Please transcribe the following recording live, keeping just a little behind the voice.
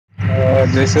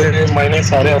जैसे मैंने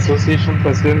सारे एसोसिएशन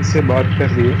प्रेसिडेंट से बात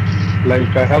कर ली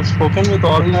like I have spoken with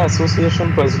all the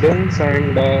association presidents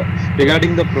and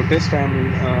regarding the protest I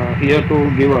am here to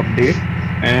give update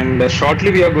and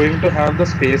shortly we are going to have the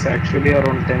space actually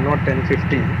around 10 or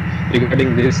 10:15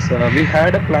 regarding this. We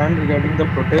had a plan regarding the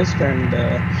protest and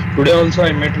today also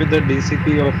I met with the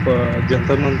DCP of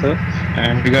Jantar Mantar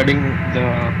and regarding the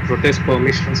protest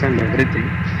permissions and everything.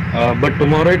 But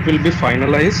tomorrow it will be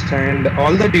finalized and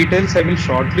all the details I will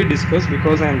shortly discuss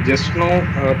because I am just now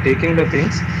taking the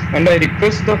things and I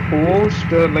request the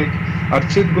host like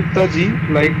Archit Gupta ji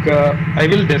I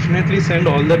will definitely send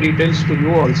all the details to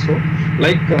you also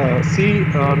see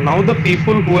now the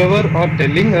people whoever are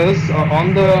telling us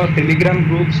on the telegram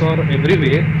groups or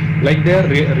everywhere like they are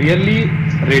really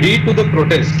ready to the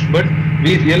protest but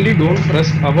we really don't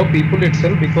trust our people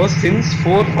itself because since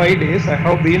 4-5 days I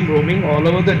have been roaming all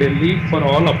over the Delhi for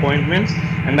all appointments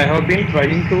and I have been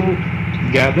trying to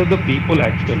gather the people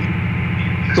actually.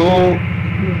 So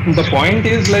the point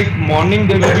is like morning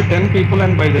there will be 10 people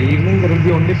and by the evening there will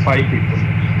be only 5 people.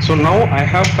 So now I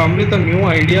have come with a new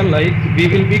idea like we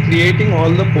will be creating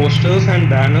all the posters and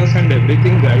banners and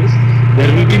everything guys.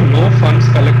 There will be no funds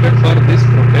collected for this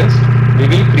protest. We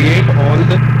will create all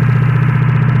the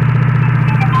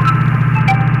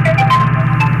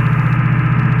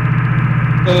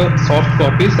soft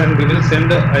copies and we will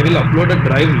send I will upload a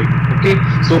drive link. Okay,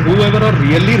 so whoever are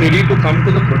really ready to come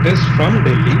to the protest from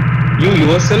Delhi, you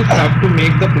yourself have to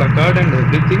make the placard and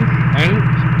everything and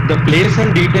the place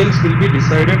and details will be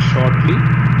decided shortly.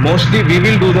 Mostly we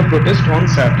will do the protest on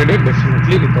Saturday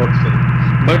definitely without fail.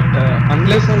 But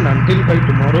unless and until by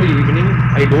tomorrow evening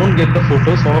I don't get the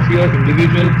photos of your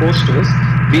individual posters,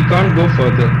 we can't go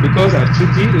further because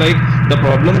Architji, like the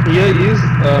problem here is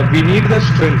we need the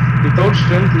strength. Without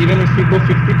strength, even if we go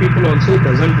 50 people also, it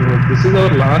doesn't work. This is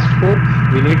our last hope.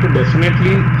 We need to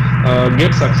definitely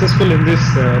get successful in this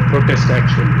protest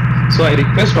actually. So I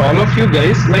request all of you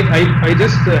guys, like I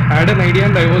just had an idea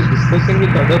and I was discussing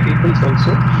with other people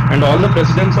also and all the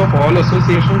presidents of all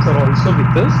associations are also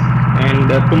with us. And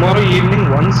tomorrow evening,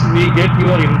 once we get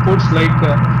your inputs, like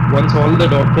once all the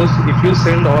doctors, if you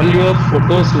send all your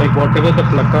photos, like whatever the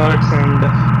placards and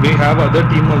we have other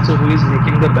team also who is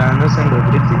making the banners and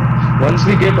everything. Once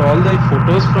we get all the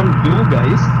photos from you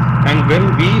guys and when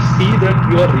we see that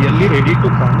you are really ready to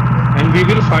come and we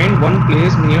will find one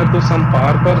place near to some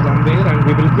park or somewhere and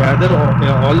we will gather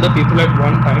all the people at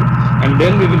one time and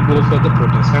then we will go for the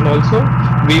protest. And also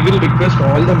we will request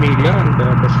all the media and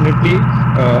definitely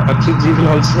Akshit ji will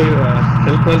also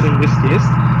help us in this case.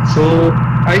 So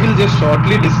I will just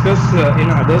shortly discuss in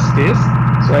other space.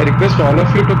 So I request all of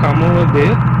you to come over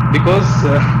there because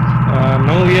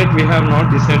now yet we have not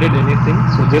decided anything.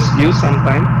 So just give some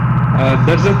time.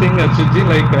 That's the thing, Architji,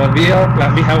 like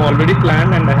we have already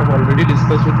planned and I have already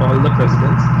discussed with all the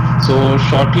presidents. So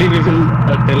shortly we will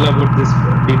tell about this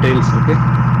details, okay?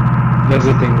 That's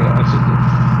the thing,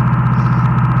 Architji.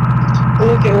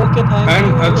 Okay, thank and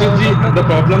you. And Architji, the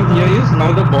problem here is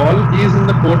now the ball is in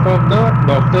the court of the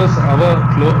doctors,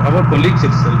 our colleagues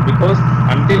itself, because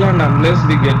until and unless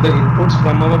we get the inputs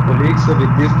from our colleagues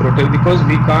with this protest, because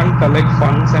we can't collect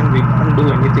funds and we can't do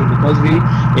anything because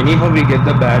anyhow we get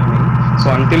the bad name.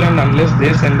 So until and unless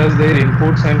they send us their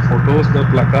inputs and photos, the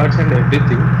placards and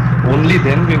everything, only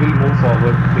then we will move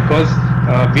forward because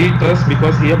we trust,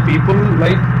 because here people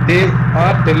like they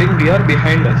are telling we are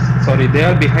behind us. Sorry, they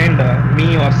are behind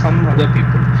me or some other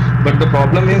people. But the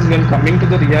problem is when coming to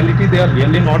the reality, they are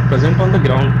really not present on the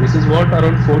ground. This is what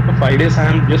around 4 to 5 days I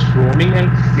am just roaming, and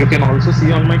you can also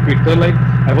see on my Twitter, like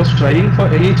I was trying for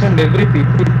each and every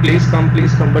people, please come,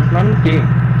 but none came.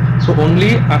 So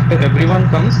only after everyone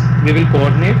comes, we will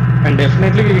coordinate and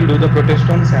definitely we will do the protest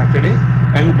on Saturday.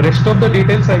 And rest of the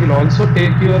details, I will also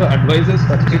take your advisors,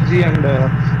 Archit ji and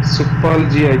Sukhpal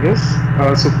ji, I guess,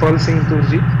 Sukhpal Singh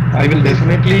ji. I will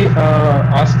definitely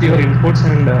ask your inputs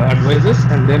and advices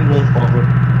and then move forward.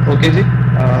 Okay ji,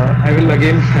 I will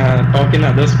again talk in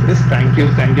other space. Thank you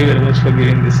very much for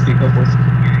giving this speaker post.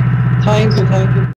 Thank you.